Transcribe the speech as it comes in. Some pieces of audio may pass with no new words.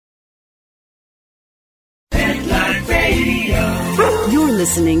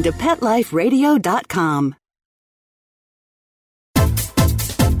listening to PetLifeRadio.com.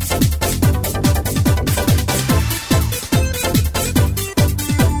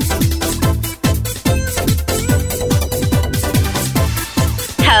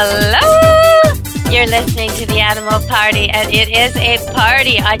 Hello! You're listening to The Animal Party, and it is a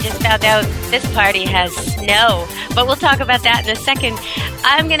party. I just found out this party has snow, but we'll talk about that in a second.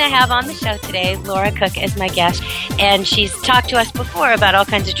 I'm going to have on the show today Laura Cook as my guest, and she's talked to us before about all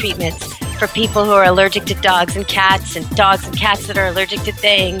kinds of treatments for people who are allergic to dogs and cats, and dogs and cats that are allergic to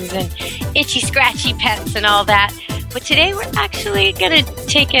things, and itchy, scratchy pets and all that. But today we're actually going to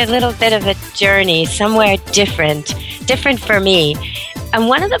take a little bit of a journey somewhere different for me. And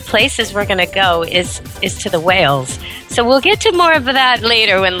one of the places we're going to go is to the whales. So we'll get to more of that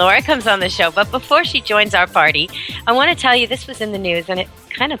later when Laura comes on the show. But before she joins our party, I want to tell you this was in the news, and it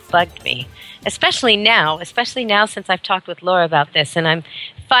kind of bugged me, especially now since I've talked with Laura about this, and I'm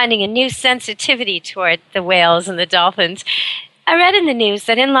finding a new sensitivity toward the whales and the dolphins. I read in the news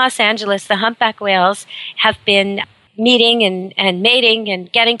that in Los Angeles, the humpback whales have been meeting and mating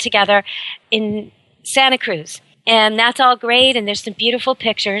and getting together in Santa Cruz. And that's all great, and there's some beautiful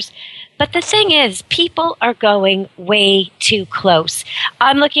pictures. But the thing is, people are going way too close.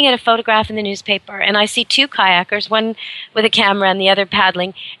 I'm looking at a photograph in the newspaper, and I see two kayakers, one with a camera and the other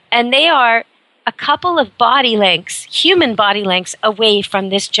paddling, and they are a couple of body lengths, human body lengths, away from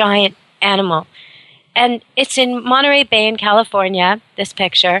this giant animal. And it's in Monterey Bay in California, this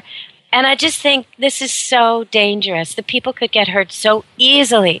picture. And I just think this is so dangerous. The people could get hurt so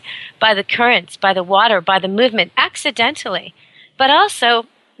easily by the currents, by the water, by the movement, accidentally. But also,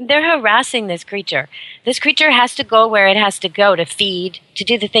 they're harassing this creature. This creature has to go where it has to go to feed, to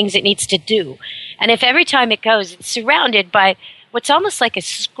do the things it needs to do. And if every time it goes, it's surrounded by what's almost like a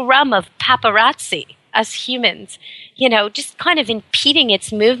scrum of paparazzi, us humans, just kind of impeding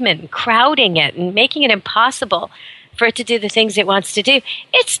its movement and crowding it and making it impossible for it to do the things it wants to do.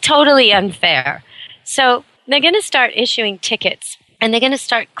 It's totally unfair. So they're going to start issuing tickets, and they're going to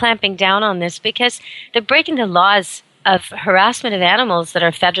start clamping down on this because they're breaking the laws of harassment of animals that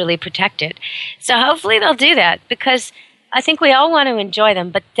are federally protected. So hopefully they'll do that, because I think we all want to enjoy them,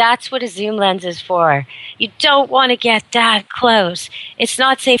 but that's what a zoom lens is for. You don't want to get that close. It's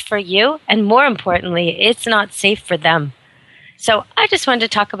not safe for you, and more importantly, it's not safe for them. So I just wanted to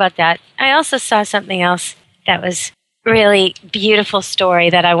talk about that. I also saw something else that was really beautiful story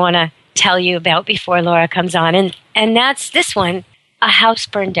that I want to tell you about before Laura comes on. And that's this one, a house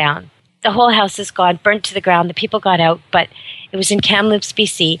burned down. The whole house is gone, burnt to the ground. The people got out, but it was in Kamloops,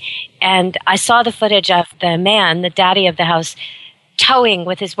 BC. And I saw the footage of the man, the daddy of the house, towing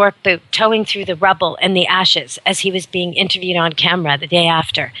with his work boot, towing through the rubble and the ashes as he was being interviewed on camera the day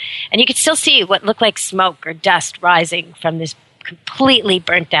after. And you could still see what looked like smoke or dust rising from this completely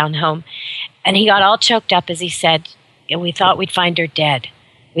burnt down home. And he got all choked up as he said, "We thought we'd find her dead.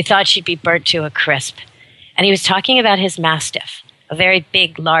 We thought she'd be burnt to a crisp." And he was talking about his Mastiff, a very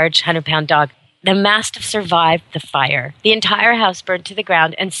big, large 100-pound dog. The Mastiff survived the fire. The entire house burned to the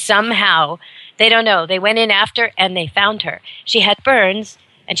ground, and somehow, they don't know, they went in after and they found her. She had burns,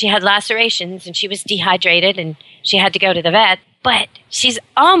 and she had lacerations, and she was dehydrated, and she had to go to the vet. But she's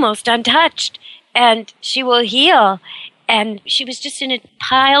almost untouched, and she will heal. And she was just in a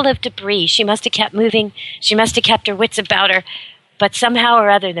pile of debris. She must have kept moving. She must have kept her wits about her. But somehow or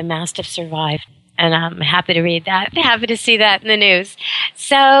other, the Mastiff survived. And I'm happy to read that. Happy to see that in the news.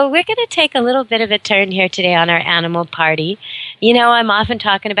 So we're going to take a little bit of a turn here today on our animal party. I'm often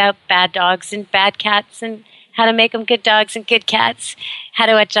talking about bad dogs and bad cats and how to make them good dogs and good cats, how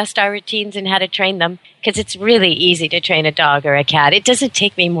to adjust our routines and how to train them, because it's really easy to train a dog or a cat. It doesn't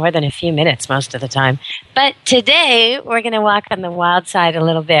take me more than a few minutes most of the time. But today, we're going to walk on the wild side a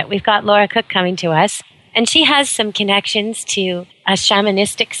little bit. We've got Laura Cook coming to us, and she has some connections to a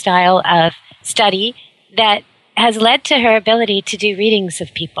shamanistic style of study that has led to her ability to do readings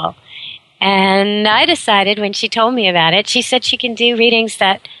of people. And I decided when she told me about it, she said she can do readings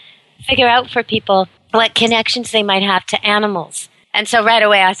that figure out for people what connections they might have to animals. And so right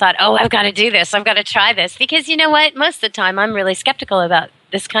away I thought, I've got to do this. I've got to try this. Because you know what? Most of the time I'm really skeptical about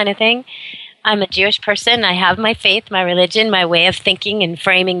this kind of thing. I'm a Jewish person. I have my faith, my religion, my way of thinking and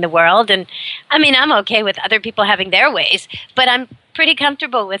framing the world. And I'm okay with other people having their ways, but I'm pretty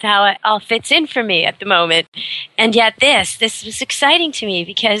comfortable with how it all fits in for me at the moment. And yet this was exciting to me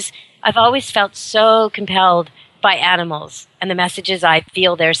because I've always felt so compelled by animals and the messages I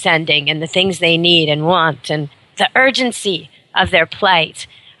feel they're sending and the things they need and want and the urgency of their plight.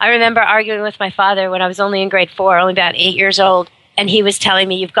 I remember arguing with my father when I was only in grade 4, only about 8 years old, And he was telling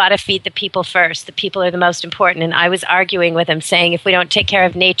me, you've got to feed the people first. The people are the most important. And I was arguing with him, saying, if we don't take care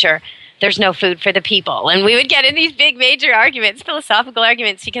of nature, there's no food for the people. And we would get in these big, major arguments, philosophical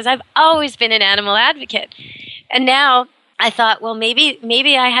arguments, because I've always been an animal advocate. And now I thought, well, maybe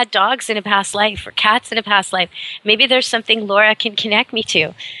I had dogs in a past life or cats in a past life. Maybe there's something Laura can connect me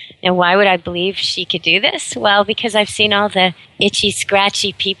to. And why would I believe she could do this? Well, because I've seen all the itchy,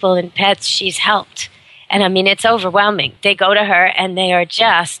 scratchy people and pets she's helped. And I mean, it's overwhelming. They go to her and they are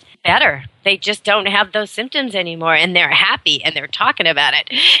just better. They just don't have those symptoms anymore, and they're happy, and they're talking about it.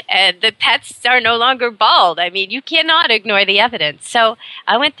 And the pets are no longer bald. I mean, you cannot ignore the evidence. So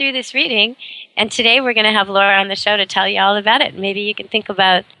I went through this reading, and today we're going to have Laura on the show to tell you all about it. Maybe you can think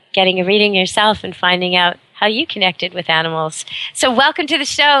about getting a reading yourself and finding out how you connected with animals. So welcome to the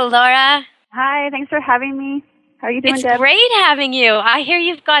show, Laura. Hi, thanks for having me. How are you doing, It's Deb? great having you. I hear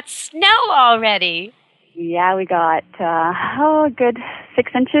you've got snow already. Yeah, we got a good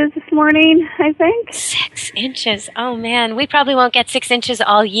 6 inches this morning, I think. 6 inches. Oh, man. We probably won't get 6 inches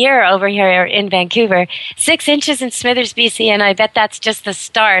all year over here in Vancouver. 6 inches in Smithers, BC, and I bet that's just the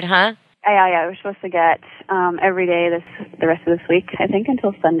start, huh? Yeah. We're supposed to get every day the rest of this week, I think,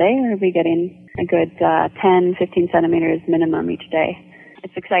 until Sunday. We'll be getting a good 10, 15 centimeters minimum each day.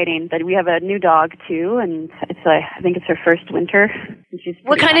 It's exciting, but we have a new dog, too, and I think it's her first winter. And she's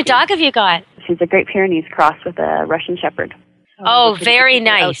what kind of dog have you got? She's a Great Pyrenees cross with a Russian Shepherd. Oh, very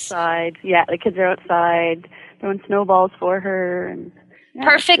nice. Outside. Yeah, the kids are outside throwing snowballs for her. And yeah,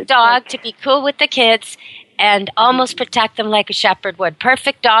 perfect dog to be cool with the kids and almost protect them like a shepherd would.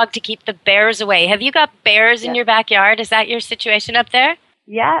 Perfect dog to keep the bears away. Have you got bears in your backyard? Is that your situation up there?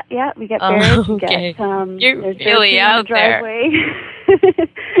 Yeah, we get bears. Okay. You're there's really out there.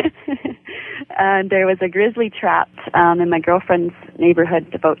 And there was a grizzly trapped in my girlfriend's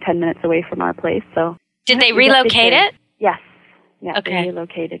neighborhood about 10 minutes away from our place. So did they relocate it? Yes. Yeah, okay. They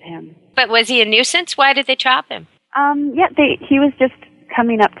relocated him. But was he a nuisance? Why did they trap him? He was just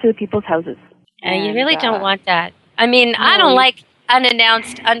coming up to the people's houses. You really don't want that. I mean, I don't like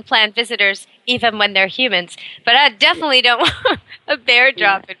unannounced, unplanned visitors, even when they're humans. But I definitely don't want a bear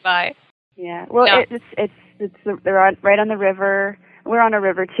dropping by. Yeah. Well, no. they're right on the river. We're on a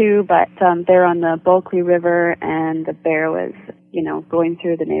river too, but they're on the Bulkley River, and the bear was, going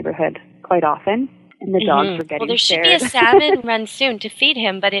through the neighborhood quite often, and the dogs were getting scared. Well, there should be a salmon run soon to feed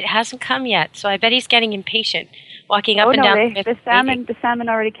him, but it hasn't come yet. So I bet he's getting impatient, walking up and down. The salmon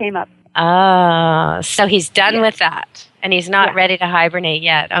already came up. Oh, so he's done with that, and he's not ready to hibernate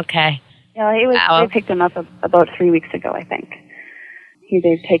yet. Okay. Yeah, they picked him up about 3 weeks ago, I think.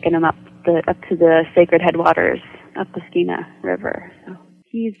 They've taken him up to the Sacred Headwaters, up the Skeena River. So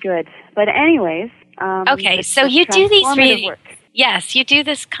he's good. But anyways. Okay, so you do these readings. Work. Yes, you do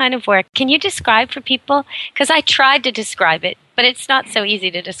this kind of work. Can you describe for people? Because I tried to describe it, but it's not so easy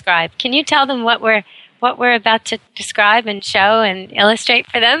to describe. Can you tell them what we're about to describe and show and illustrate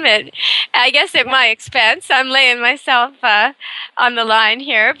for them? And I guess at my expense, I'm laying myself on the line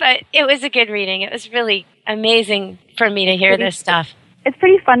here, but it was a good reading. It was really amazing for me to hear this stuff. It's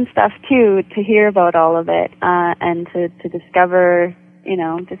pretty fun stuff too, to hear about all of it, and to discover, you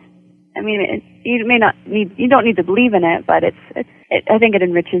don't need to believe in it, but I think it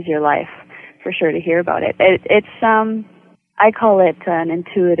enriches your life for sure to hear about it. I call it an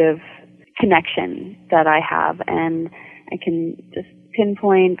intuitive connection that I have, and I can just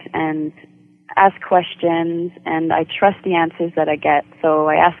pinpoint and ask questions, and I trust the answers that I get. So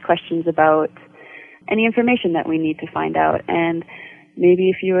I ask questions about any information that we need to find out, and maybe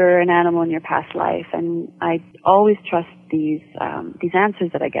if you were an animal in your past life, and I always trust these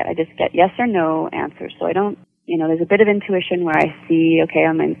answers that I get. I just get yes or no answers. So I don't, there's a bit of intuition where I see, okay,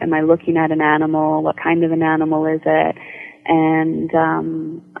 am I looking at an animal? What kind of an animal is it? And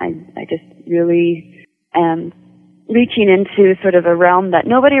I just really am reaching into sort of a realm that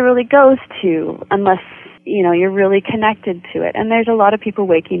nobody really goes to unless you're really connected to it. And there's a lot of people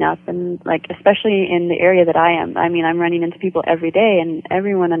waking up, and especially in the area that I am. I mean, I'm running into people every day, and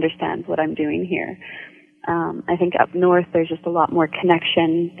everyone understands what I'm doing here. I think up north, there's just a lot more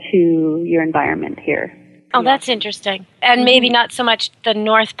connection to your environment here. Oh, that's interesting. And maybe not so much the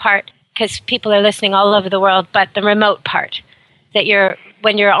north part, because people are listening all over the world, but the remote part, that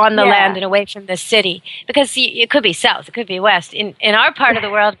when you're on the land and away from the city. Because it could be south, it could be west. In our part of the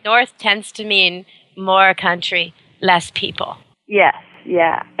world, north tends to mean more country, less people. Yes,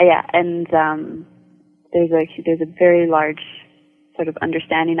 yeah. And there's a very large sort of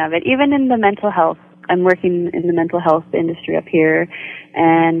understanding of it. Even in the mental health, I'm working in the mental health industry up here,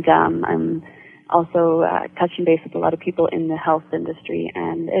 and I'm also touching base with a lot of people in the health industry,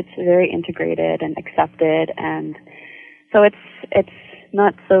 and it's very integrated and accepted, and So it's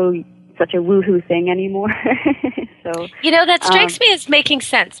not such a woohoo thing anymore. So that strikes me as making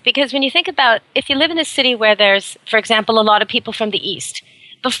sense, because when you think about, if you live in a city where there's, for example, a lot of people from the East,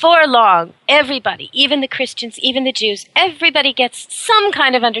 before long, everybody, even the Christians, even the Jews, everybody gets some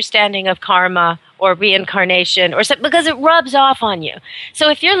kind of understanding of karma or reincarnation or something, because it rubs off on you. So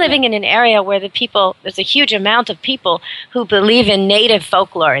if you're living in an area where there's a huge amount of people who believe in native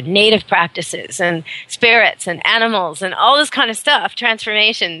folklore and native practices and spirits and animals and all this kind of stuff,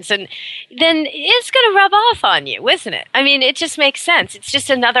 transformations, and then it's going to rub off on you, isn't it? I mean, it just makes sense. It's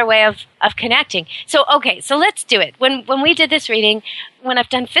just another way of connecting. So, okay, so let's do it. When we did this reading, when I've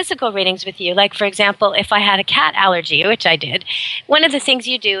done physical readings with you, like, for example, if I had a cat allergy, which I did, one of the things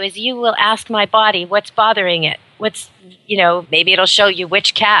you do is you will ask my body what's bothering it. What's, maybe it'll show you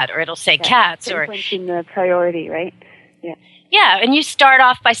which cat, or it'll say cats. Or pinpointing the priority, right? Yeah. Yeah, and you start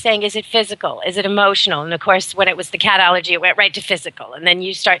off by saying, is it physical? Is it emotional? And of course, when it was the cat allergy, it went right to physical. And then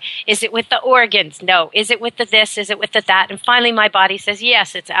you start, is it with the organs? No. Is it with the this? Is it with the that? And finally, my body says,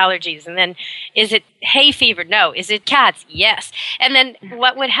 yes, it's allergies. And then, is it hay fever? No. Is it cats? Yes. And then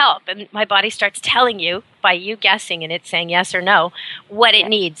what would help? And my body starts telling you, by you guessing and it saying yes or no, what it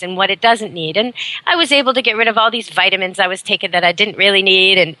needs and what it doesn't need. And I was able to get rid of all these vitamins I was taking that I didn't really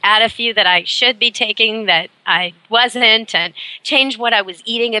need, and add a few that I should be taking that I wasn't, and change what I was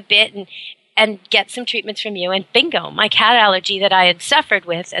eating a bit, and get some treatments from you. And bingo, my cat allergy that I had suffered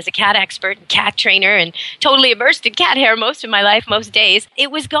with as a cat expert and cat trainer and totally immersed in cat hair most of my life, most days,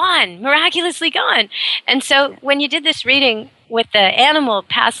 it was gone, miraculously gone. And so when you did this reading with the animal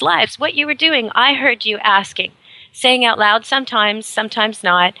past lives, what you were doing, I heard you asking, saying out loud sometimes, sometimes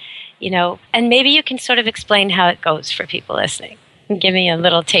not, and maybe you can sort of explain how it goes for people listening and give me a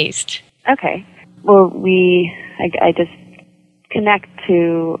little taste. Okay. Well, I just connect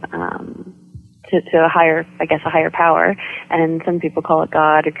to a higher, a higher power, and some people call it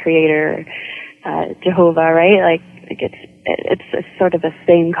God or Creator, Jehovah, right? Like it's a sort of a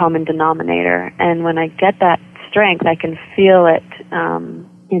same common denominator. And when I get that strength, I can feel it,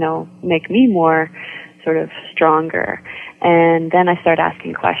 make me more sort of stronger. And then I start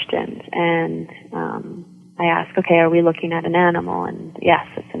asking questions, and I ask, okay, are we looking at an animal? And yes,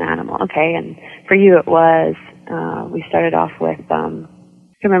 it's an animal. Okay, and for you it was, we started off with,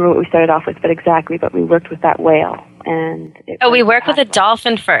 I can't remember what we started off with, but we worked with that whale. And we worked with a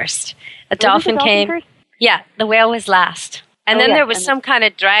dolphin first. A dolphin came. First? Yeah, the whale was last. And then there was some kind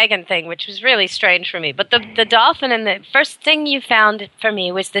of dragon thing, which was really strange for me. But the dolphin, and the first thing you found for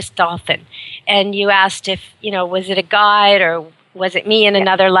me was this dolphin. And you asked if, was it a guide, or was it me in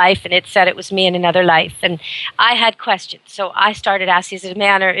another life? And it said it was me in another life. And I had questions. So I started asking, is it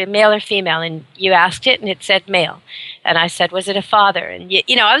a male or female? And you asked it, and it said male. And I said, was it a father? And,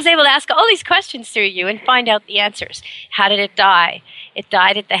 I was able to ask all these questions through you and find out the answers. How did it die? It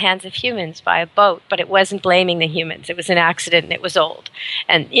died at the hands of humans by a boat, but it wasn't blaming the humans. It was an accident, and it was old.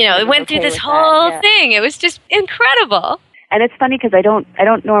 And, it went through this whole thing. It was just incredible. And it's funny because I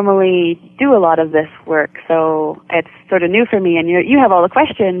don't normally do a lot of this work, so it's sort of new for me. And you have all the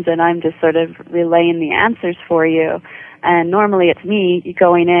questions, and I'm just sort of relaying the answers for you. And normally it's me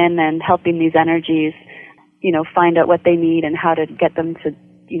going in and helping these energies, find out what they need and how to get them to,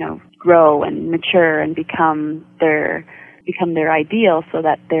 grow and mature and become their ideal, so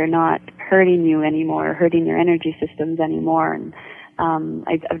that they're not hurting you anymore, or hurting your energy systems anymore. And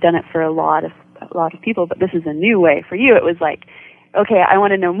I've done it for a lot of people, but this is a new way. For you, it was like, okay, I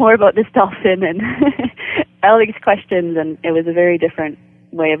want to know more about this dolphin and all these questions, and it was a very different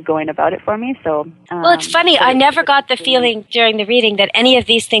way of going about it for me. So, well, it's funny. I never got the feeling during the reading that any of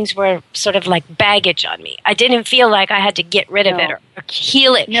these things were sort of like baggage on me. I didn't feel like I had to get rid of it or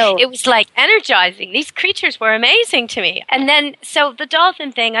heal it. No. It was like energizing. These creatures were amazing to me. And then, so the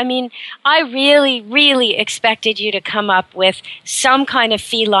dolphin thing, I really, really expected you to come up with some kind of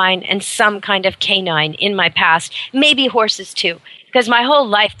feline and some kind of canine in my past, maybe horses too. Because my whole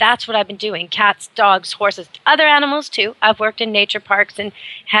life, that's what I've been doing. Cats, dogs, horses, other animals too. I've worked in nature parks and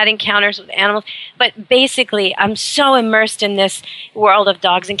had encounters with animals. But basically, I'm so immersed in this world of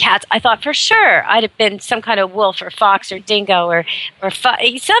dogs and cats. I thought for sure I'd have been some kind of wolf or fox or dingo or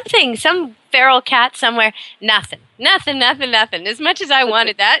something, some feral cat somewhere. Nothing. As much as I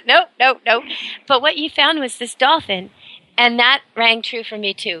wanted that. Nope. But what you found was this dolphin. And that rang true for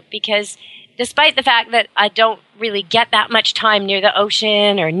me too. Because despite the fact that I don't really get that much time near the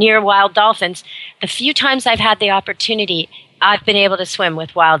ocean or near wild dolphins, the few times I've had the opportunity, I've been able to swim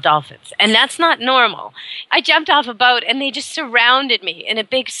with wild dolphins. And that's not normal. I jumped off a boat and they just surrounded me in a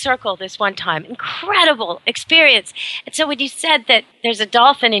big circle this one time. Incredible experience. And so when you said that there's a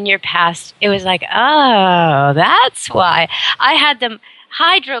dolphin in your past, it was like, oh, that's why. I had them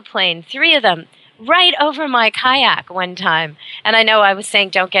hydroplane, 3 of them, right over my kayak one time. And I know I was saying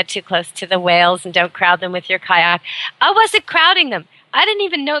don't get too close to the whales and don't crowd them with your kayak. I wasn't crowding them. I didn't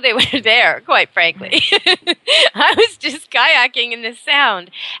even know they were there, quite frankly. I was just kayaking in the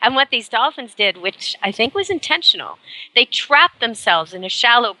sound. And what these dolphins did, which I think was intentional, they trapped themselves in a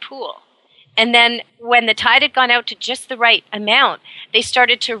shallow pool. And then when the tide had gone out to just the right amount, they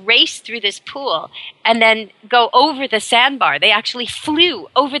started to race through this pool and then go over the sandbar. They actually flew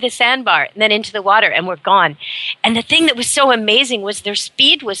over the sandbar and then into the water and were gone. And the thing that was so amazing was their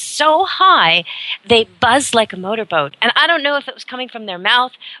speed was so high, they buzzed like a motorboat. And I don't know if it was coming from their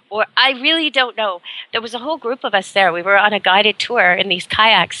mouth or I really don't know. There was a whole group of us there. We were on a guided tour in these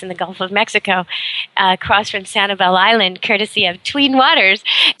kayaks in the Gulf of Mexico, across from Sanibel Island, courtesy of Tween Waters.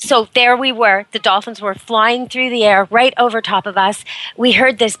 So there we were. The dolphins were flying through the air right over top of us. We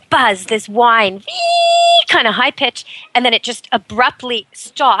heard this buzz, this whine, kind of high pitch, and then it just abruptly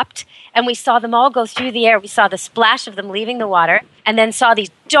stopped. And we saw them all go through the air. We saw the splash of them leaving the water and then saw these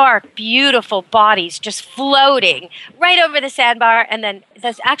dark, beautiful bodies just floating right over the sandbar. And then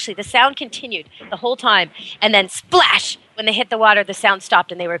the sound continued the whole time. And then splash, when they hit the water, the sound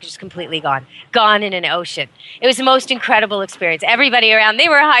stopped and they were just completely gone in an ocean. It was the most incredible experience. Everybody around, they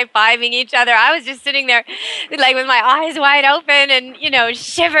were high-fiving each other. I was just sitting there like with my eyes wide open and,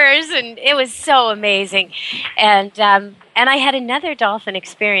 shivers. And it was so amazing. And I had another dolphin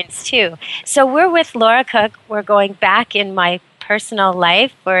experience too. So we're with Laura Cook. We're going back in my personal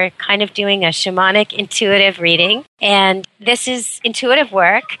life. We're kind of doing a shamanic intuitive reading. And this is intuitive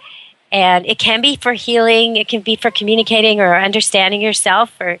work. And it can be for healing. It can be for communicating or understanding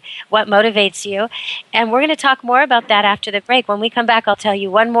yourself or what motivates you. And we're going to talk more about that after the break. When we come back, I'll tell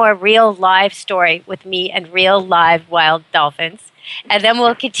you one more real live story with me and real live wild dolphins. And then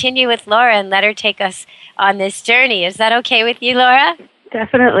we'll continue with Laura and let her take us on this journey. Is that okay with you, Laura?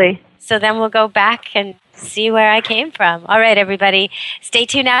 Definitely. So then we'll go back and see where I came from. All right, everybody. Stay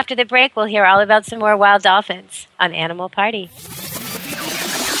tuned after the break. We'll hear all about some more wild dolphins on Animal Party.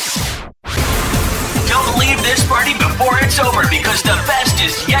 Don't leave this party before it's over because the best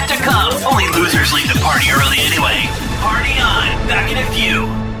is yet to come. Only losers leave the party early anyway. Party on. Back in a few.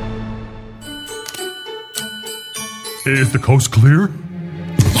 Is the coast clear?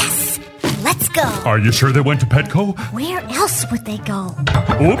 Yes. Let's go. Are you sure they went to Petco? Where else would they go?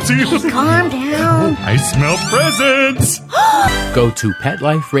 Oopsie. Calm down. I smell presents. Go to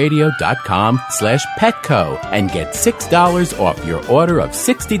PetLifeRadio.com/Petco and get $6 off your order of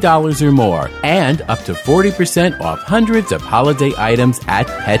 $60 or more and up to 40% off hundreds of holiday items at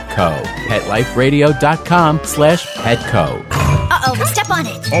Petco. PetLifeRadio.com/Petco. Uh-oh, step on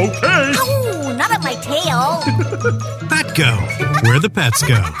it. Okay. Oh, not on my tail. Petco, where the pets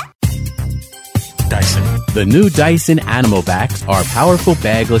go. Dyson. The new Dyson Animal Vacs are powerful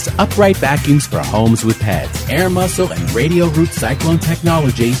bagless upright vacuums for homes with pets. Air muscle and radio root cyclone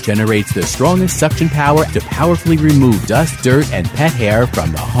technology generates the strongest suction power to powerfully remove dust, dirt, and pet hair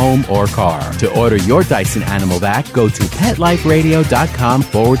from the home or car. To order your Dyson Animal Vac, go to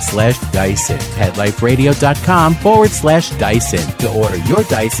PetLifeRadio.com/Dyson. PetLifeRadio.com/Dyson to order your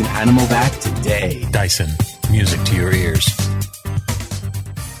Dyson Animal Vac today. Dyson, music to your ears.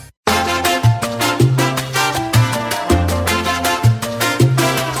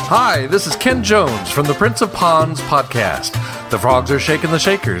 Hi, this is Ken Jones from the Prince of Ponds podcast. The frogs are shaking the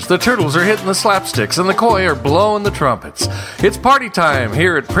shakers, the turtles are hitting the slapsticks, and the koi are blowing the trumpets. It's party time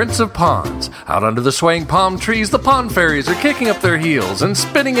here at Prince of Ponds. Out under the swaying palm trees, the pond fairies are kicking up their heels and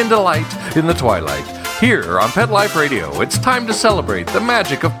spinning into light in the twilight. Here on Pet Life Radio, it's time to celebrate the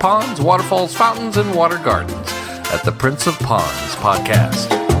magic of ponds, waterfalls, fountains, and water gardens at the Prince of Ponds podcast.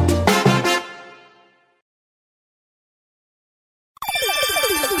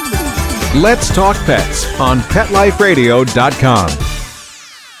 Let's Talk Pets on PetLifeRadio.com.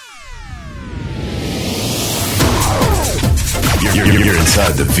 You're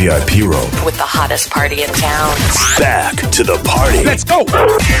inside the VIP room with the hottest party in town. Back to the party. Let's go.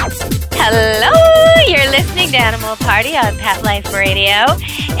 Hello, you're listening to Animal Party on Pet Life Radio,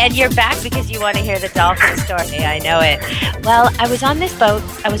 and you're back because you want to hear the dolphin story. I know it. Well, I was on this boat.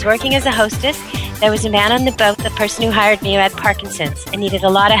 I was working as a hostess. There was a man on the boat, the person who hired me, who had Parkinson's and needed a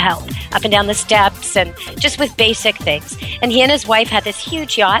lot of help up and down the steps and just with basic things. And he and his wife had this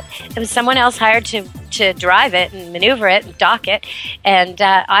huge yacht. There was someone else hired to to drive it and maneuver it and dock it. And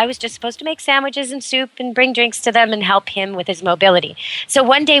I was just supposed to make sandwiches and soup and bring drinks to them and help him with his mobility. So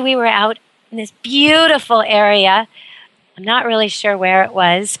one day we were out in this beautiful area. I'm not really sure where it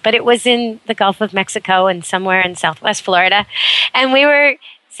was, but it was in the Gulf of Mexico and somewhere in Southwest Florida. And we were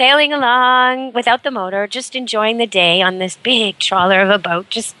sailing along without the motor, just enjoying the day on this big trawler of a boat,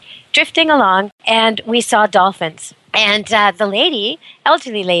 just drifting along. And we saw dolphins. And the lady,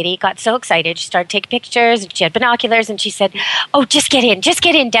 elderly lady, got so excited. She started taking pictures, and she had binoculars, and she said, "Oh, just get in,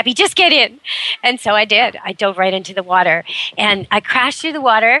 Debbie, just get in." And so I did. I dove right into the water, and I crashed through the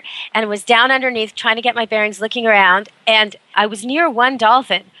water and was down underneath trying to get my bearings, looking around, and I was near one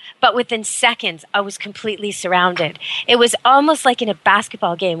dolphin, but within seconds, I was completely surrounded. It was almost like in a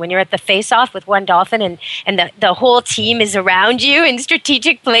basketball game when you're at the face-off with one dolphin and the whole team is around you in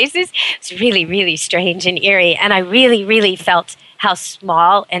strategic places. It's really, really strange and eerie, and I really, really felt how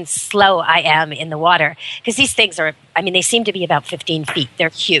small and slow I am in the water. Because these things are, they seem to be about 15 feet. They're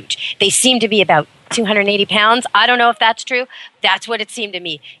huge. They seem to be about 280 pounds. I don't know if that's true. That's what it seemed to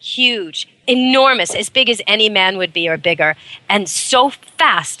me. Huge, enormous, as big as any man would be or bigger. And so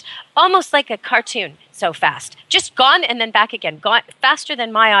fast, almost like a cartoon, so fast. Just gone and then back again, gone faster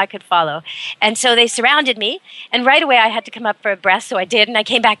than my eye could follow. And so they surrounded me, and right away I had to come up for a breath, so I did, and I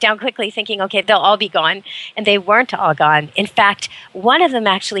came back down quickly thinking, okay, they'll all be gone. And they weren't all gone. In fact, one of them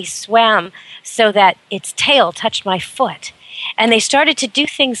actually swam so that its tail touched my foot. And they started to do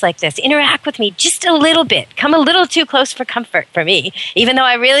things like this, interact with me just a little bit, come a little too close for comfort for me. Even though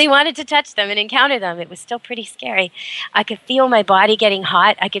I really wanted to touch them and encounter them, it was still pretty scary. I could feel my body getting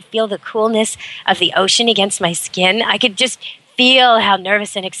hot. I could feel the coolness of the ocean against my skin. I could just feel how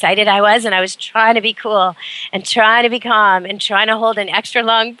nervous and excited I was, and I was trying to be cool and trying to be calm and trying to hold an extra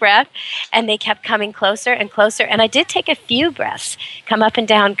long breath, and they kept coming closer and closer, and I did take a few breaths, come up and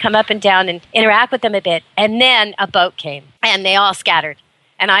down, and interact with them a bit, and then a boat came, and they all scattered,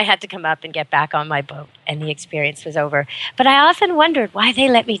 and I had to come up and get back on my boat, and the experience was over. But I often wondered why they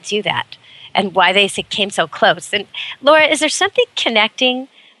let me do that and why they came so close. And Laura, is there something connecting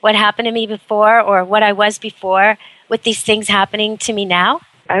what happened to me before or what I was before with these things happening to me now?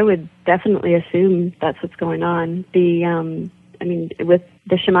 I would definitely assume that's what's going on. With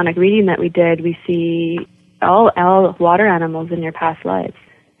the shamanic reading that we did, we see all water animals in your past lives,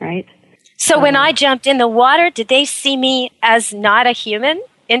 right? So when I jumped in the water, did they see me as not a human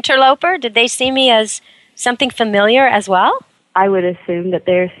interloper? Did they see me as something familiar as well? I would assume that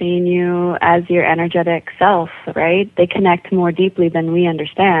they're seeing you as your energetic self, right? They connect more deeply than we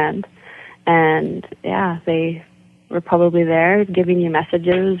understand. And yeah, they were probably there giving you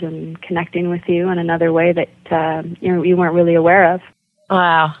messages and connecting with you in another way that you weren't really aware of.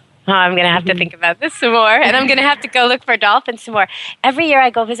 Wow. Oh, I'm going to have to think about this some more, and I'm going to have to go look for dolphins some more. Every year I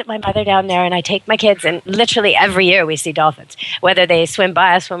go visit my mother down there, and I take my kids, and literally every year we see dolphins, whether they swim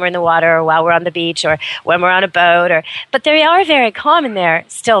by us when we're in the water or while we're on the beach or when we're on a boat. But they are very common there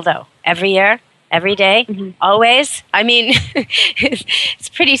still, though, every year, every day, always. It's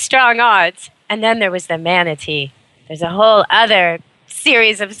pretty strong odds. And then there was the manatee. There's a whole other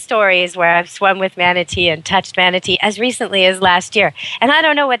series of stories where I've swum with manatee and touched manatee as recently as last year. And I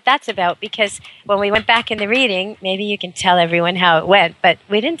don't know what that's about, because when we went back in the reading, maybe you can tell everyone how it went, but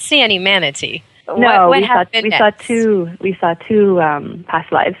we didn't see any manatee. No, what we saw two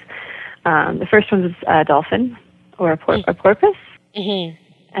past lives. The first one was a dolphin or a porpoise,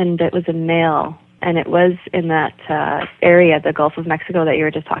 and it was a male. And it was in that area, the Gulf of Mexico that you were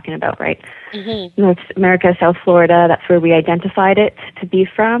just talking about, right? North America, South Florida, that's where we identified it to be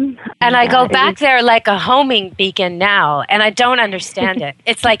from. And I go back there like a homing beacon now, and I don't understand it.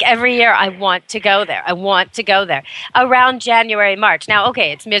 It's like every year I want to go there. Around January, March. Now,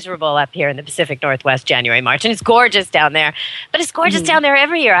 okay, it's miserable up here in the Pacific Northwest, January, March, and it's gorgeous down there. But it's gorgeous down there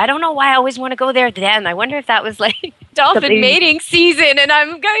every year. I don't know why I always want to go there then. I wonder if that was like dolphin mating season, and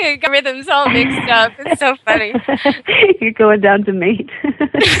I'm getting rhythms all mixed up. It's so funny. You're going down to mate.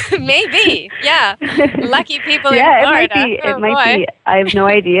 Maybe, yeah. Lucky people in Florida. It might be. I have no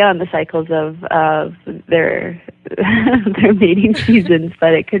idea on the cycles of their mating seasons,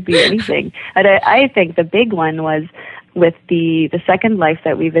 but it could be anything. But I think the big one was with the second life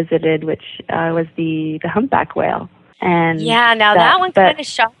that we visited, which was the humpback whale. And yeah, now that one kind of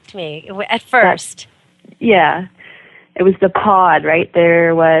shocked me at first. Yeah. It was the pod, right?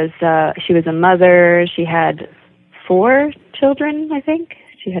 There was, she was a mother. She had 4 children, I think.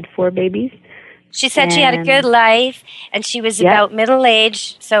 She had 4 babies. She said she had a good life, and she was about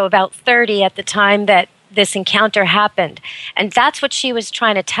middle-aged, so about 30 at the time that this encounter happened. And that's what she was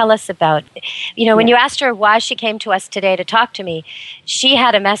trying to tell us about. You know, when you asked her why she came to us today to talk to me, she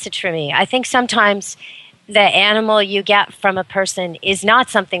had a message for me. I think sometimes the animal you get from a person is not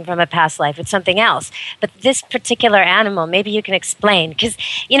something from a past life. It's something else. But this particular animal, maybe you can explain. Because,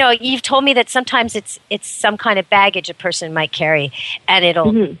 you know, you've told me that sometimes it's some kind of baggage a person might carry, and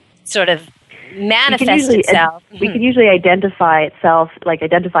it'll sort of manifest itself. We can usually identify it.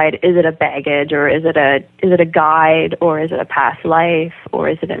 Is it a baggage, or is it a guide, or is it a past life, or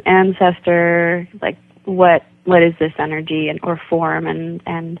is it an ancestor? Like, what is this energy or form,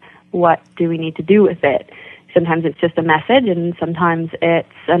 and what do we need to do with it? Sometimes it's just a message, and sometimes it's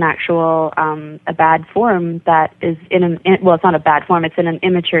an actual a bad form that is it's not a bad form. It's in an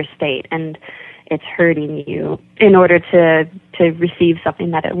immature state, and it's hurting you in order to receive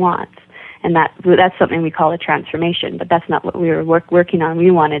something that it wants. And that's something we call a transformation, but that's not what we were working on.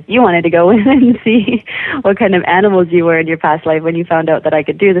 You wanted to go in and see what kind of animals you were in your past life. When you found out that I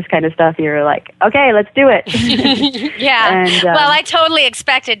could do this kind of stuff, you were like, okay, let's do it. Yeah. And, well, I totally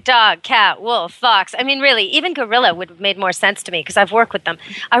expected dog, cat, wolf, fox. I mean, really, even gorilla would have made more sense to me because I've worked with them.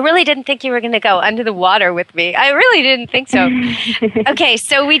 I really didn't think you were going to go under the water with me. I really didn't think so. Okay,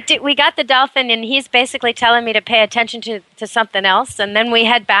 so we got the dolphin, and he's basically telling me to pay attention to something else, and then we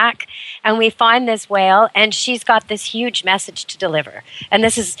head back and we find this whale, and she's got this huge message to deliver. And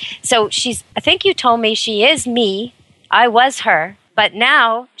this is, so I think you told me she is me, I was her, but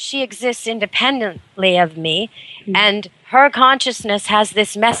now she exists independently of me, and her consciousness has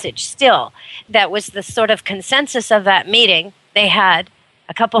this message still that was the sort of consensus of that meeting they had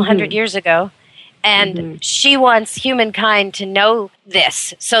a couple hundred years ago. And she wants humankind to know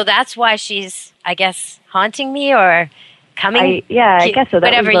this. So that's why she's, I guess, haunting me or coming. I guess so.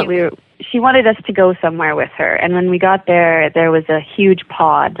 That was what she wanted us to go somewhere with her. And when we got there was a huge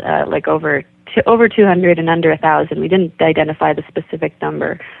pod, like over 200 and under 1,000. We didn't identify the specific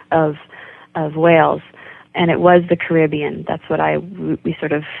number of whales. And it was the Caribbean. That's what we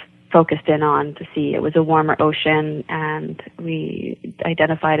sort of focused in on to see. It was a warmer ocean, and we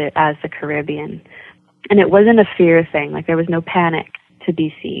identified it as the Caribbean. And it wasn't a fear thing. Like, there was no panic to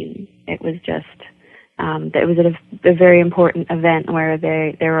be seen. It was just, it was a very important event where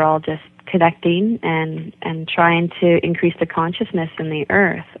they were all just connecting and trying to increase the consciousness in the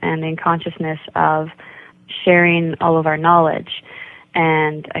earth and in consciousness of sharing all of our knowledge.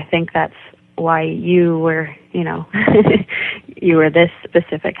 And I think that's why you were, you were this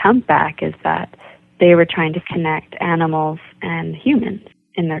specific humpback, is that they were trying to connect animals and humans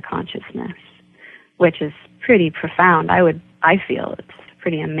in their consciousness, which is pretty profound. I feel it's a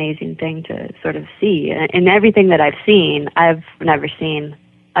pretty amazing thing to sort of see. In everything that I've seen, I've never seen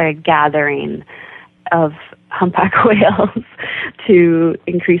a gathering of humpback whales to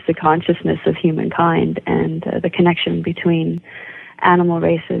increase the consciousness of humankind and the connection between animal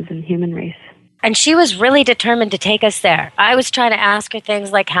races and human race. And she was really determined to take us there. I was trying to ask her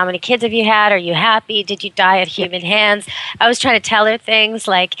things like, how many kids have you had? Are you happy? Did you die at human hands? I was trying to tell her things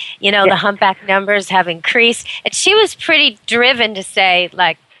like, the humpback numbers have increased. And she was pretty driven to say,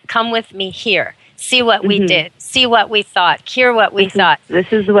 like, come with me here. See what we did. See what we thought. Hear what we thought.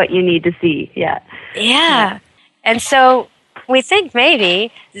 This is what you need to see. Yeah. And so we think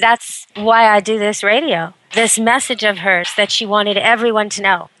maybe that's why I do this radio. This message of hers that she wanted everyone to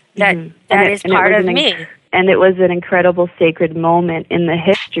know. That is part of me. And it was an incredible sacred moment in the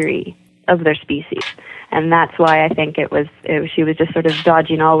history of their species. And that's why I think she was just sort of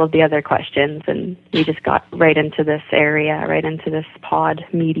dodging all of the other questions, and we just got right into this area, right into this pod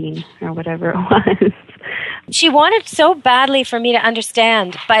meeting or whatever it was. She wanted so badly for me to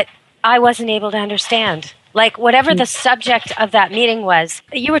understand, but I wasn't able to understand. Like, whatever the subject of that meeting was,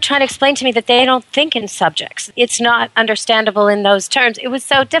 you were trying to explain to me that they don't think in subjects. It's not understandable in those terms. It was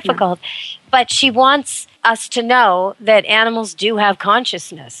so difficult. But she wants us to know that animals do have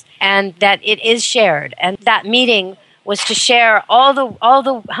consciousness and that it is shared. And that meeting was to share all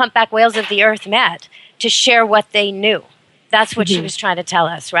the humpback whales of the earth met to share what they knew. That's what she was trying to tell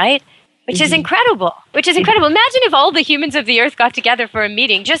us, right? Which is incredible. Imagine if all the humans of the earth got together for a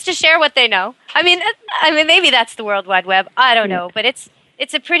meeting just to share what they know. I mean, maybe that's the World Wide Web. I don't know, but it's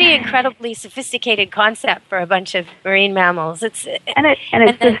a pretty incredibly sophisticated concept for a bunch of marine mammals. It's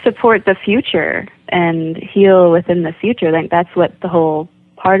to support the future and heal within the future. Like, that's what the whole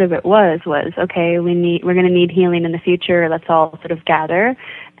part of it was okay, we're going to need healing in the future. Let's all sort of gather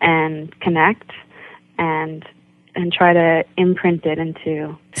and connect and try to imprint it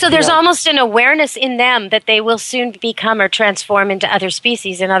into... So there's almost an awareness in them that they will soon become or transform into other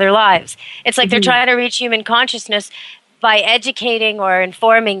species in other lives. It's like they're trying to reach human consciousness, by educating or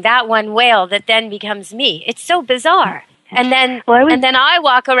informing that one whale that then becomes me. It's so bizarre. And then I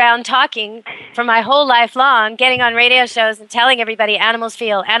walk around talking for my whole life long, getting on radio shows and telling everybody animals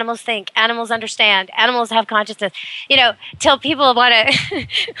feel, animals think, animals understand, animals have consciousness, till people want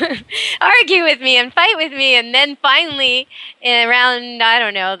to argue with me and fight with me. And then finally, around, I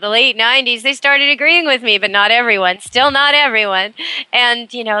don't know, the late 90s, they started agreeing with me, but not everyone, still not everyone. And,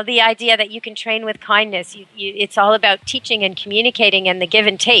 the idea that you can train with kindness, it's all about teaching and communicating and the give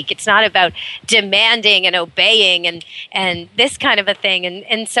and take. It's not about demanding and obeying and this kind of a thing.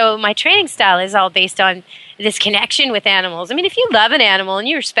 And so my training style is all based on this connection with animals. I mean, if you love an animal and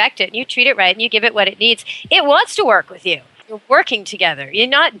you respect it and you treat it right and you give it what it needs, it wants to work with you. You're working together. You're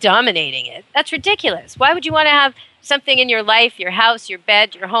not dominating it. That's ridiculous. Why would you want to have something in your life, your house, your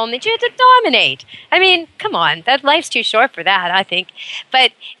bed, your home that you have to dominate? I mean, come on. That life's too short for that, I think.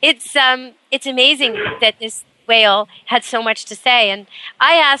 But it's amazing that this whale had so much to say. And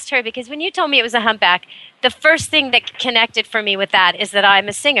I asked her, because when you told me it was a humpback, the first thing that connected for me with that is that I'm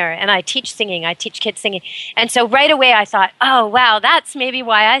a singer and I teach singing. I teach kids singing. And so right away I thought, oh, wow, that's maybe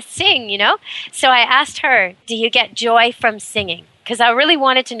why I sing, So I asked her, do you get joy from singing? Because I really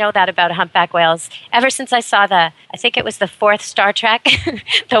wanted to know that about humpback whales ever since I saw I think it was the 4th Star Trek,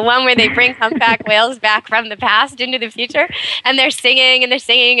 the one where they bring humpback whales back from the past into the future, and they're singing, and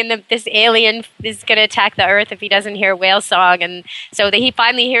this alien is going to attack the Earth if he doesn't hear whale song, and so he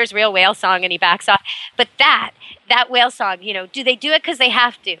finally hears real whale song and he backs off. But that whale song, do they do it because they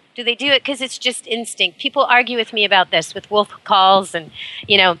have to? Do they do it because it's just instinct? People argue with me about this with wolf calls and,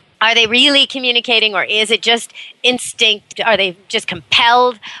 are they really communicating, or is it just instinct? Are they just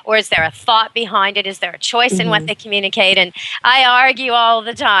compelled, or is there a thought behind it? Is there a choice in what they communicate? And I argue all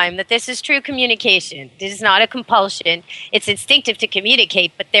the time that this is true communication. This is not a compulsion. It's instinctive to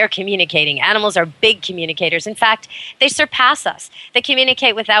communicate, but they're communicating. Animals are big communicators. In fact, they surpass us. They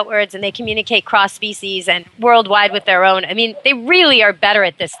communicate without words, and they communicate cross-species and worldwide with their own. I mean, they really are better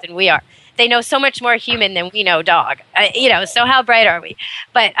at this than we are. They know so much more human than we know dog. So how bright are we?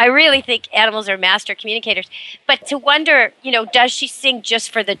 But I really think animals are master communicators. But to wonder, does she sing just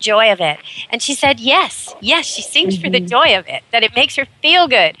for the joy of it? And she said, yes, she sings for the joy of it, that it makes her feel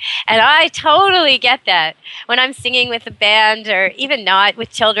good. And I totally get that. When I'm singing with a band or even not with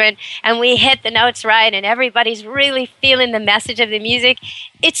children and we hit the notes right and everybody's really feeling the message of the music,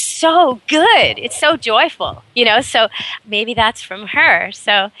 it's so good. It's so joyful, so maybe that's from her.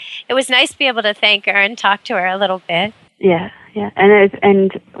 So it was nice to be able to thank her and talk to her a little bit. Yeah.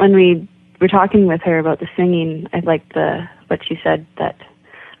 And when we were talking with her about the singing, I liked what she said, that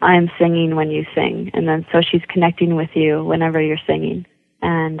I am singing when you sing. And then so she's connecting with you whenever you're singing.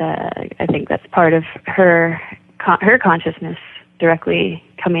 And I think that's part of her consciousness directly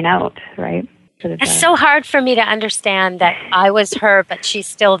coming out, right? It's so hard for me to understand that I was her, but she's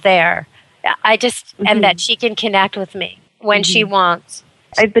still there. I just, and that she can connect with me when she wants.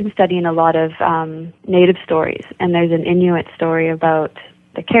 I've been studying a lot of native stories, and there's an Inuit story about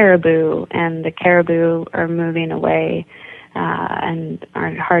the caribou, and the caribou are moving away and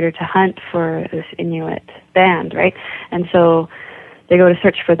are harder to hunt for this Inuit band, right? And so they go to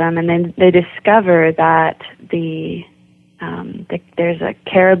search for them, and then they discover that there's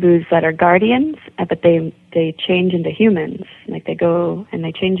caribous that are guardians, but they change into humans. Like they go and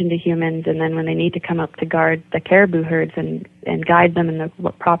they change into humans, and then when they need to come up to guard the caribou herds and guide them in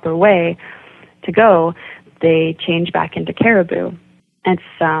the proper way to go, they change back into caribou.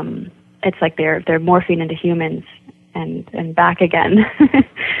 It's like they're morphing into humans and back again.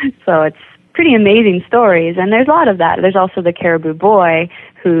 So it's pretty amazing stories, and there's a lot of that. There's also the caribou boy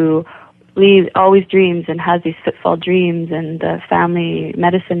who always dreams and has these fitful dreams, and the family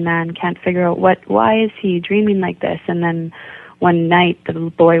medicine man can't figure out why is he dreaming like this. And then one night the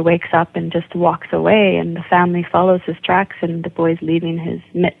boy wakes up and just walks away, and the family follows his tracks, and the boy's leaving his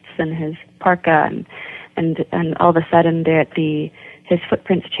mitts and his parka, and all of a sudden his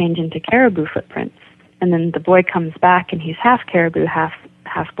footprints change into caribou footprints. And then the boy comes back, and he's half caribou, half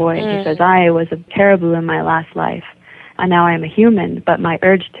boy, and he says, I was a caribou in my last life. And now I am a human, but my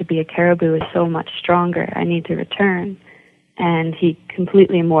urge to be a caribou is so much stronger. I need to return. And he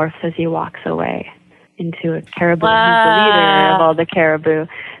completely morphs as he walks away into a caribou. Wow. He's the leader of all the caribou.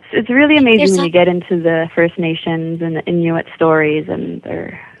 So it's really amazing when you get into the First Nations and the Inuit stories, and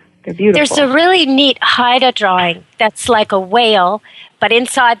they're beautiful. There's a really neat Haida drawing that's like a whale, but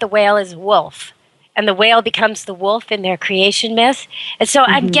inside the whale is wolf. And the whale becomes the wolf in their creation myth. And so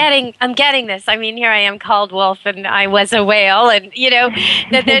I'm getting this. I mean, here I am called wolf, and I was a whale, and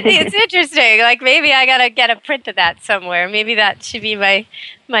it's interesting. Like maybe I gotta get a print of that somewhere. Maybe that should be my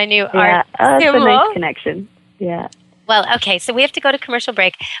new art symbol. That's a nice connection. Yeah. Well, okay, so we have to go to commercial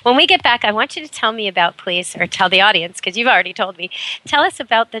break. When we get back, I want you to tell me about, please, or tell the audience, because you've already told me, tell us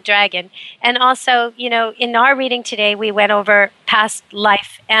about the dragon. And also, you know, in our reading today, we went over past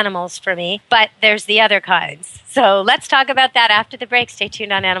life animals for me, but there's the other kinds. So let's talk about that after the break. Stay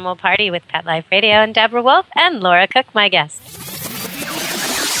tuned on Animal Party with Pet Life Radio and Deborah Wolf and Laura Cook, my guest.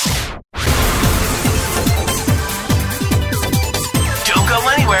 Don't go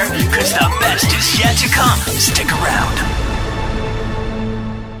anywhere, because the best is yet to come. Stick around.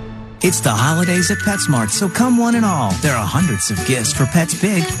 It's the holidays at PetSmart, so come one and all. There are hundreds of gifts for pets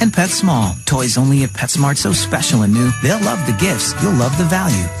big and pets small. Toys only at PetSmart, so special and new. They'll love the gifts. You'll love the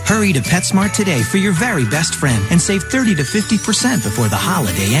value. Hurry to PetSmart today for your very best friend and save 30 to 50% before the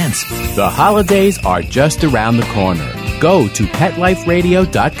holiday ends. The holidays are just around the corner. Go to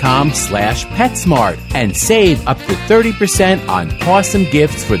PetLifeRadio.com/PetSmart and save up to 30% on awesome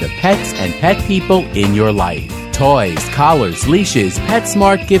gifts for the pets and pet people in your life. Toys, collars, leashes,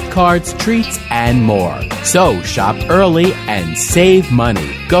 PetSmart gift cards, treats, and more. So shop early and save money.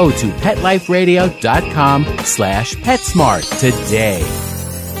 Go to PetLifeRadio.com/PetSmart today.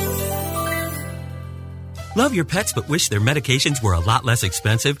 Love your pets but wish their medications were a lot less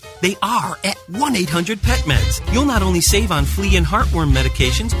expensive? They are at 1-800-PET-MEDS. You'll not only save on flea and heartworm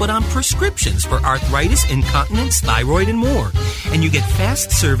medications, but on prescriptions for arthritis, incontinence, thyroid, and more. And you get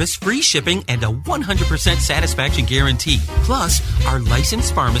fast service, free shipping, and a 100% satisfaction guarantee. Plus, our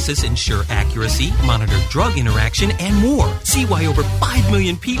licensed pharmacists ensure accuracy, monitor drug interaction, and more. See why over 5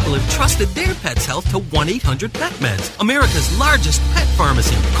 million people have trusted their pet's health to 1-800-PET-MEDS, America's largest pet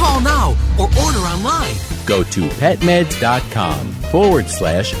pharmacy. Call now or order online. Go to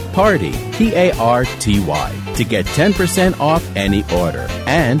petmeds.com/party, PARTY, to get 10% off any order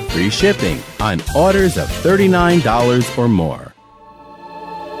and free shipping on orders of $39 or more.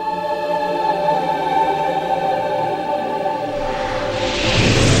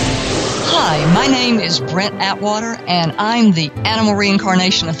 Hi, my name is Brent Atwater, and I'm the Animal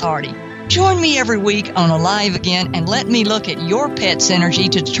Reincarnation Authority. Join me every week on Alive Again and let me look at your pet's energy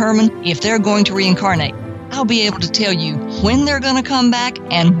to determine if they're going to reincarnate. I'll be able to tell you when they're going to come back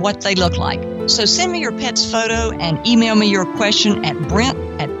and what they look like. So send me your pet's photo and email me your question at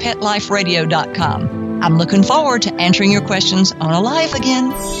brent@petliferadio.com. I'm looking forward to answering your questions on Alive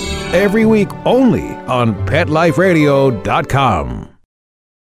Again. Every week only on PetLifeRadio.com.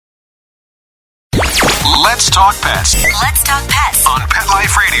 Let's talk pets. Let's talk pets On Pet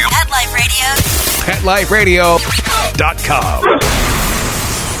Life Radio. Pet Life Radio. PetLifeRadio.com.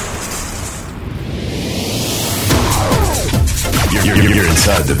 You're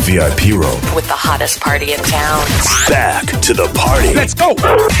inside the VIP room. With the hottest party in town. Back to the party. Let's go.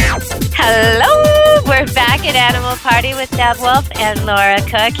 Hello! We're back at Animal Party with Deb Wolf and Laura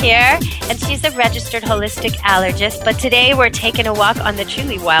Cook here. And she's a registered holistic allergist. But today we're taking a walk on the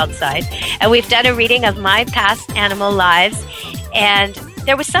truly wild side. And we've done a reading of my past animal lives. And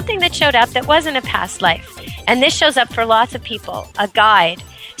there was something that showed up that wasn't a past life. And this shows up for lots of people, a guide.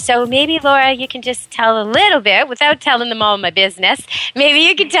 So maybe, Laura, you can just tell a little bit, without telling them all my business, maybe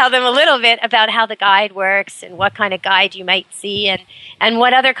you can tell them a little bit about how the guide works and what kind of guide you might see and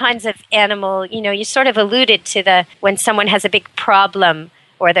what other kinds of animal, you know, you sort of alluded to when someone has a big problem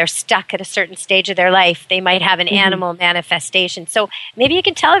or they're stuck at a certain stage of their life, they might have an animal manifestation. So maybe you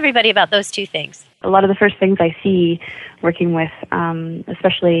can tell everybody about those two things. A lot of the first things I see working with,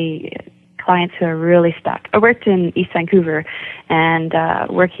 especially clients who are really stuck. I worked in East Vancouver and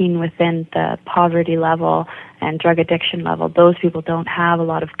working within the poverty level and drug addiction level, those people don't have a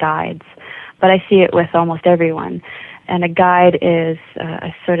lot of guides. But I see it with almost everyone. And a guide is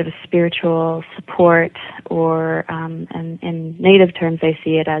a sort of a spiritual support, or in native terms, I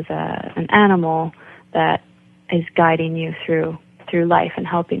see it as an animal that is guiding you through life and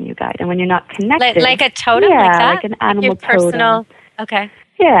helping you guide. And when you're not connected, like a totem, yeah, like that, like an animal your personal, totem. Okay.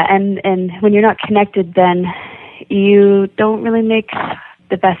 Yeah, and when you're not connected, then you don't really make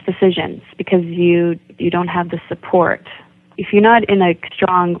the best decisions because you don't have the support. If you're not in a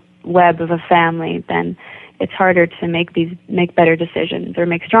strong web of a family, then it's harder to make better decisions or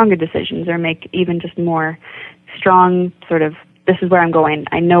make stronger decisions or make even just more strong sort of, this is where I'm going,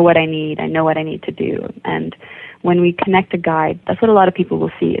 I know what I need to do. And when we connect a guide, that's what a lot of people will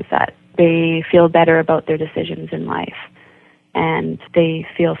see, is that they feel better about their decisions in life. And they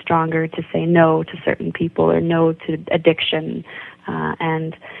feel stronger to say no to certain people or no to addiction.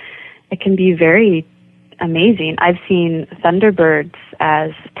 And it can be very amazing. I've seen thunderbirds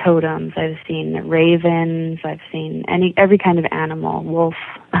as totems. I've seen ravens. I've seen every kind of animal, wolf.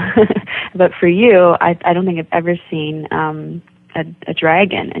 But for you, I don't think I've ever seen a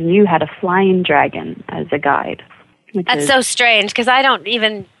dragon. And you had a flying dragon as a guide. That's so strange because I don't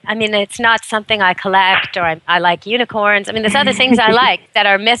even, I mean, it's not something I collect or I like unicorns. I mean, there's other things I like that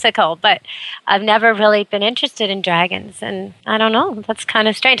are mythical, but I've never really been interested in dragons. And I don't know, that's kind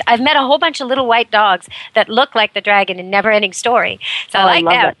of strange. I've met a whole bunch of little white dogs that look like the dragon in Never Ending Story. So I like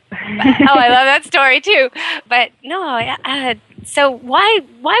that. I love that story too. But no, so why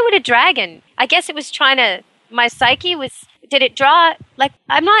would a dragon, I guess it was trying to, my psyche was, did it draw, like,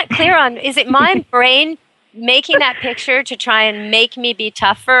 I'm not clear on, is it my brain making that picture to try and make me be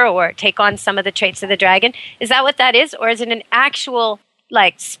tougher or take on some of the traits of the dragon? Is that what that is? Or is it an actual,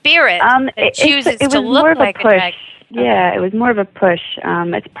 like, spirit that chooses to look like a dragon? Yeah, it was more of a push.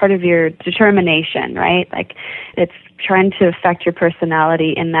 It's part of your determination, right? Like, it's trying to affect your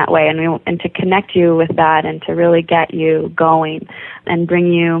personality in that way and to connect you with that and to really get you going and bring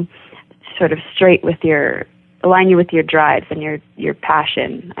you sort of straight with align you with your drives and your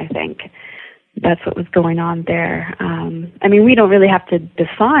passion, I think. That's what was going on there. I mean, we don't really have to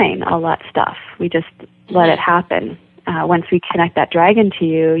define all that stuff. We just let it happen. Once we connect that dragon to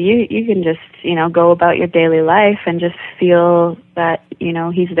you, you can just, go about your daily life and just feel that,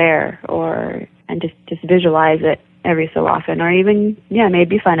 he's there and just visualize it every so often, or even,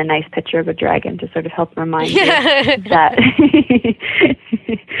 maybe find a nice picture of a dragon to sort of help remind you that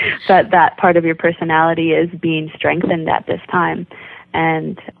that part of your personality is being strengthened at this time.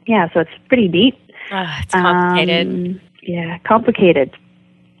 And so it's pretty neat. It's complicated. Complicated.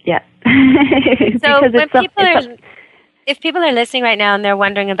 Yeah. So if people are listening right now and they're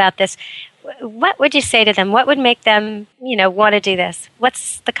wondering about this, what would you say to them? What would make them, want to do this?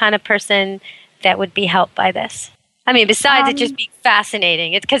 What's the kind of person that would be helped by this? I mean, besides it just being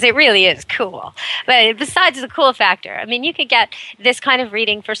fascinating, it's because it really is cool. But besides the cool factor, I mean, you could get this kind of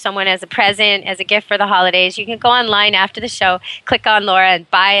reading for someone as a present, as a gift for the holidays. You can go online after the show, click on Laura and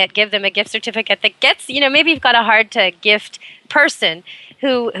buy it, give them a gift certificate that gets, maybe you've got a hard-to-gift person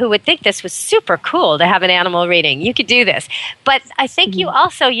who would think this was super cool to have an animal reading. You could do this. But I think you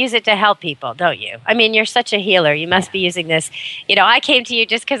also use it to help people, don't you? I mean, you're such a healer. You must be using this. I came to you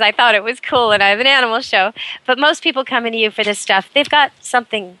just because I thought it was cool and I have an animal show. But most people coming to you for this stuff, they've got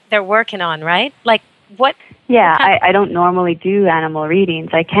something they're working on, right? Like what? Yeah, I don't normally do animal readings.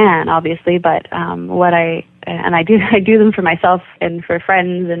 I can, obviously, but I do them for myself and for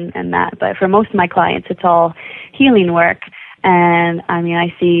friends and that. But for most of my clients, it's all healing work. And I mean,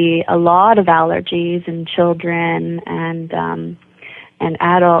 I see a lot of allergies in children and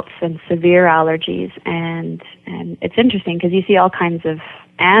adults and severe allergies. And it's interesting because you see all kinds of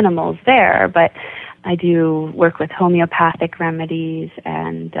animals there, but I do work with homeopathic remedies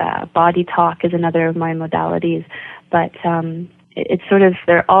and body talk is another of my modalities. But it's sort of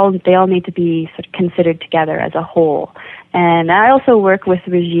they all need to be sort of considered together as a whole. And I also work with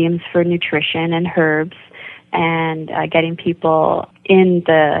regimes for nutrition and herbs, and getting people in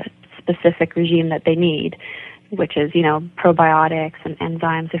the specific regime that they need, which is, probiotics and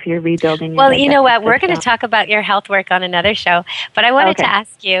enzymes if you're rebuilding your Well, you know what? We're going to talk about your health work on another show, but I wanted to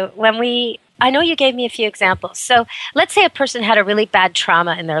ask you, I know you gave me a few examples. So let's say a person had a really bad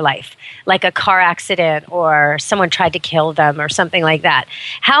trauma in their life, like a car accident or someone tried to kill them or something like that.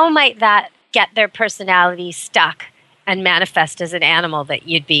 How might that get their personality stuck and manifest as an animal that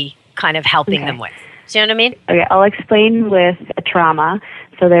you'd be kind of helping them with? Do you know what I mean? Okay, I'll explain with a trauma.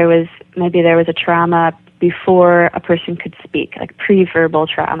 So there was a trauma before a person could speak, like pre-verbal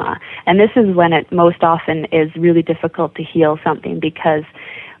trauma. And this is when it most often is really difficult to heal something, because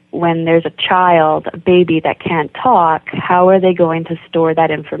when there's a child, a baby that can't talk, how are they going to store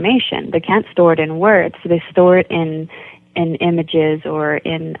that information? They can't store it in words, so they store it in images or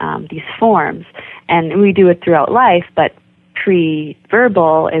in these forms. And we do it throughout life, but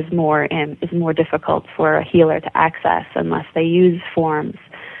pre-verbal is more difficult for a healer to access unless they use forms.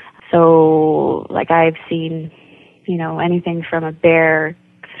 So, like, I've seen, anything from a bear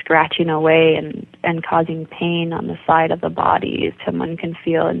scratching away and causing pain on the side of the body someone can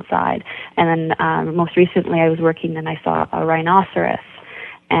feel inside. And then most recently I was working and I saw a rhinoceros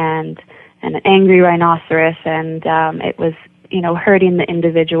and an angry rhinoceros, and it was, hurting the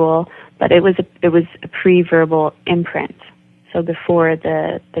individual, but it was a pre-verbal imprint. So before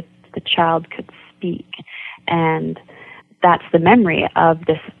the child could speak, and that's the memory of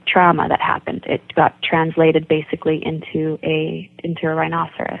this trauma that happened. It got translated basically into a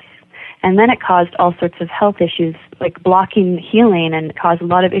rhinoceros, and then it caused all sorts of health issues, like blocking healing, and caused a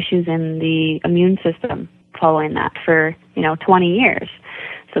lot of issues in the immune system following that for 20 years.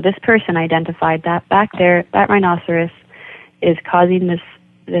 So this person identified that back there, that rhinoceros is causing this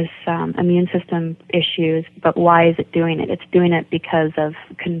immune system issues, but why is it doing it? It's doing it because of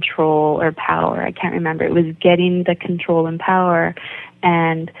control or power. I can't remember. It was getting the control and power,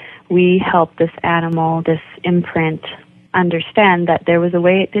 and we helped this animal, this imprint, understand that there was a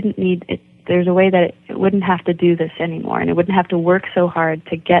way it didn't need it. There's a way that it wouldn't have to do this anymore, and it wouldn't have to work so hard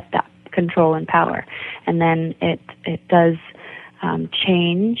to get that control and power. And then it does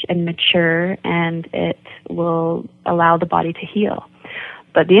change and mature, and it will allow the body to heal.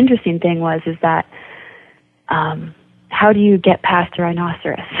 But the interesting thing is that how do you get past a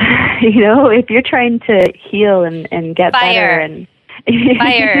rhinoceros? If you're trying to heal and get better and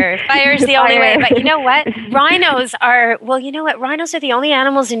Fire is the only way. But you know what? Rhinos are the only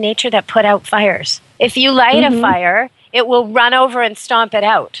animals in nature that put out fires. If you light a fire, it will run over and stomp it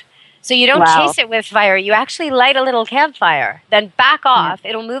out. So you don't chase it with fire. You actually light a little campfire, then back off.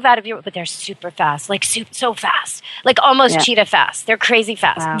 It'll move out of your... But they're super fast, so fast. Like almost cheetah fast. They're crazy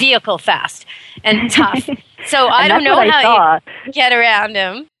fast. Vehicle fast and tough. So I don't know how you get around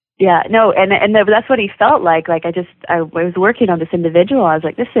them. Yeah, no, and that's what he felt like. Like I was working on this individual. I was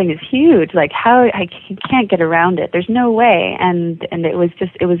like, this thing is huge. Like how I can't get around it. There's no way. And it was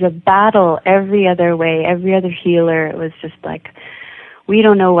a battle every other way. Every other healer. It was just like, we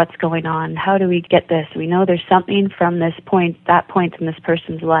don't know what's going on. How do we get this? We know there's something from that point in this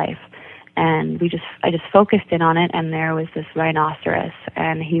person's life. And I just focused in on it, and there was this rhinoceros,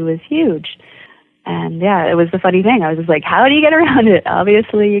 and he was huge. And yeah, it was the funny thing. I was just like, how do you get around it?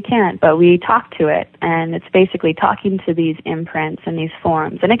 Obviously you can't, but we talk to it, and it's basically talking to these imprints and these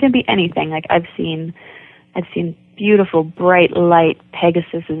forms. And it can be anything. Like I've seen beautiful, bright light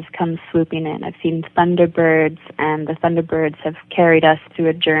Pegasuses come swooping in. I've seen thunderbirds, and the thunderbirds have carried us through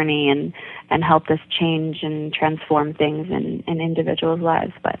a journey and helped us change and transform things in individuals'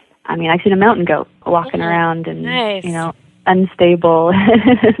 lives. But I mean, I've seen a mountain goat walking around and, unstable.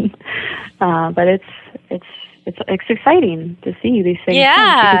 But it's exciting to see these things.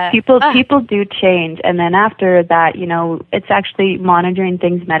 Yeah. Because people do change. And then after that, it's actually monitoring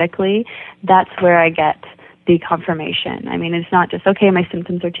things medically. That's where I get the confirmation. I mean, it's not just, okay, my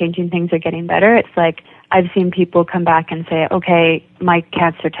symptoms are changing, things are getting better. It's like I've seen people come back and say, okay, my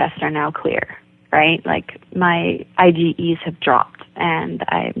cancer tests are now clear, right? Like my IgEs have dropped and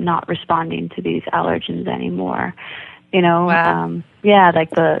I'm not responding to these allergens anymore. So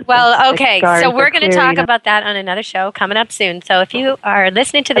we're going to talk about that on another show coming up soon. So if you are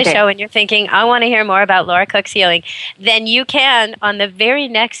listening to the show and you're thinking, I want to hear more about Laura Cook's healing, then you can on the very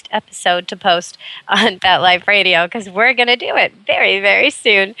next episode to post on Pet Life Radio, because we're going to do it very, very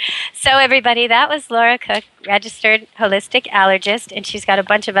soon. So everybody, that was Laura Cook, registered holistic allergist, and she's got a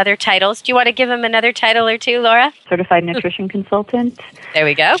bunch of other titles. Do you want to give him another title or two, Laura? Certified nutrition consultant. There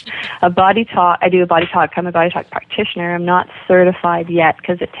we go. I do a body talk. I'm a body talk practitioner. I'm not certified yet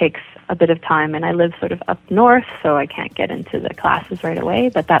because it takes a bit of time, and I live sort of up north, so I can't get into the classes right away,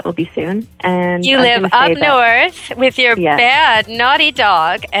 but that will be soon. And you live up north with your bad, naughty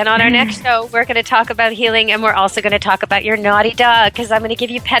dog, and on our next show, we're going to talk about healing, and we're also going to talk about your naughty dog, because I'm going to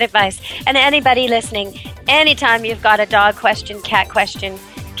give you pet advice. And anybody listening, anytime you've got a dog question, cat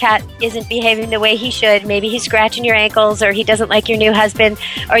isn't behaving the way he should, maybe he's scratching your ankles, or he doesn't like your new husband,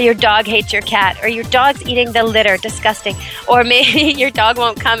 or your dog hates your cat, or your dog's eating the litter, disgusting, or maybe your dog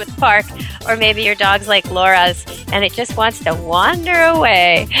won't come at the park, or maybe your dog's like Laura's and it just wants to wander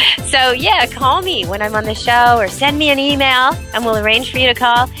away. So yeah, call me when I'm on the show, or send me an email and we'll arrange for you to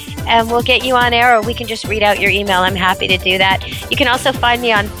call and we'll get you on air, or we can just read out your email. I'm happy to do that. You can also find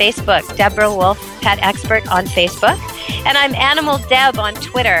me on Facebook, Deborah Wolf, Pet Expert on Facebook. And I'm Animal Deb on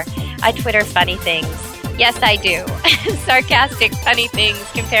Twitter. I Twitter funny things. Yes, I do. Sarcastic, funny things,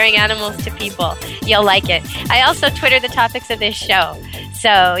 comparing animals to people. You'll like it. I also Twitter the topics of this show.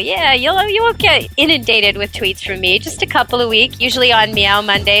 So, yeah, you won't get inundated with tweets from me. Just a couple a week, usually on Meow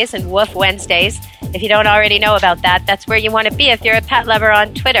Mondays and Woof Wednesdays. If you don't already know about that, that's where you want to be if you're a pet lover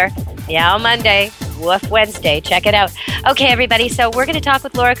on Twitter. Meow Monday, Woof Wednesday. Check it out. Okay, everybody, so we're going to talk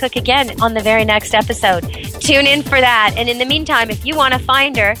with Laura Cook again on the very next episode. Tune in for that. And in the meantime, if you want to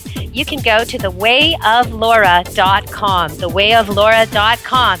find her, you can go to thewayoflaura.com.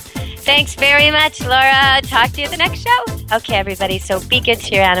 Thewayoflaura.com. Thanks very much, Laura. Talk to you at the next show. Okay, everybody, so be good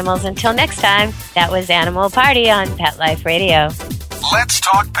to your animals. Until next time, that was Animal Party on Pet Life Radio. Let's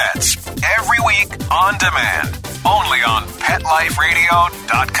Talk Pets, every week on demand, only on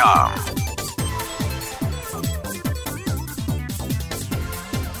PetLifeRadio.com.